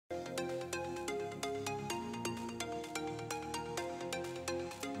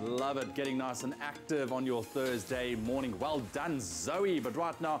love it. Getting nice and active on your Thursday morning. Well done, Zoe. But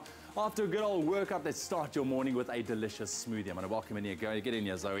right now, after a good old workout, let's start your morning with a delicious smoothie. I'm going to welcome in here. Go get in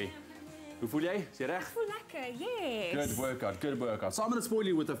here, Zoe. Hoe voel jy? Is jy reg? Ek voel lekker, yes. Good workout, good workout. So I'm going to spoil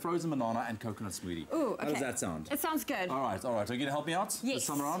you with a frozen banana and coconut smoothie. Ooh, okay. How does that sound? It sounds good. All right. Are you going to help me out? Yes. This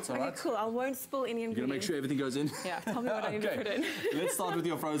time around, all okay, right? cool. I won't spill any ingredients. You're going to make sure everything goes in? Yeah, tell me what I need to put in. Let's start with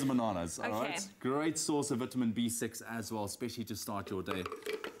your frozen bananas, all Okay. right? Great source of vitamin B6 as well, especially to start your day.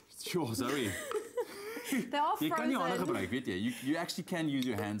 Sure, Zoe. They are frozen. Jy kan nie hande gebruik, weet jy? You actually can use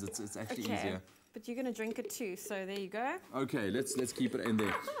your hands. It's actually easier. But you're going to drink it too, so there you go. Okay, let's keep it in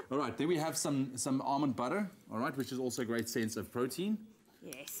there. All right, then we have some almond butter, all right, which is also a great sense of protein.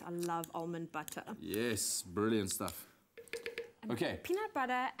 Yes, I love almond butter. Yes, brilliant stuff. Okay. Peanut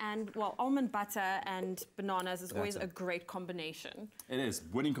butter and, well, almond butter and bananas is always a great combination. It is,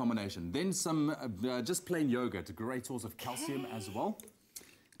 winning combination. Then some just plain yogurt, a great source of calcium as well.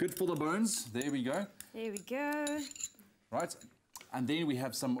 Good for the bones. There we go. There we go. Right. And then we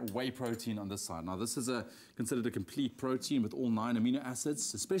have some whey protein on this side. Now, this is considered a complete protein with all 9 amino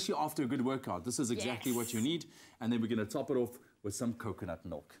acids, especially after a good workout. This is exactly what you need. And then we're going to top it off with some coconut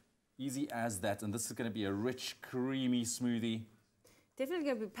milk. Easy as that. And this is going to be a rich, creamy smoothie. Definitely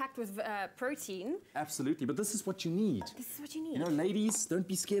going to be packed with protein. Absolutely. But this is what you need. This is what you need. You know, ladies, don't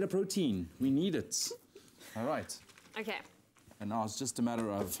be scared of protein. We need it. All right. Okay. And now it's just a matter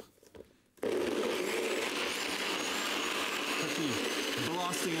of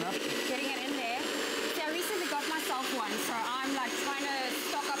blasting it up. Getting it in there. See, I recently got myself one, so I'm like trying to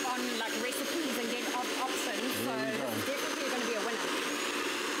stock up on like recipes and get options. So it's definitely going to be a winner.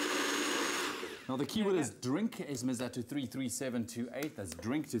 Now the keyword is drink. SMS that to 33728. That's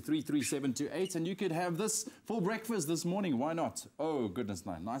drink to 33728, and you could have this for breakfast this morning. Why not? Oh goodness,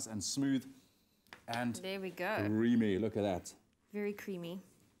 nice and smooth, and there we go. Creamy. Look at that. Very creamy.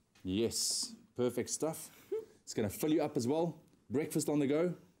 Yes, perfect stuff. It's going to fill you up as well. Breakfast on the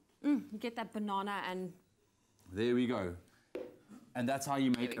go. You get that banana and... There we go. And that's how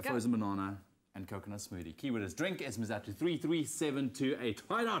you make a frozen banana and coconut smoothie. Keyword is drink. SMS out to 33728.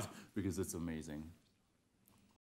 Why not? Because it's amazing.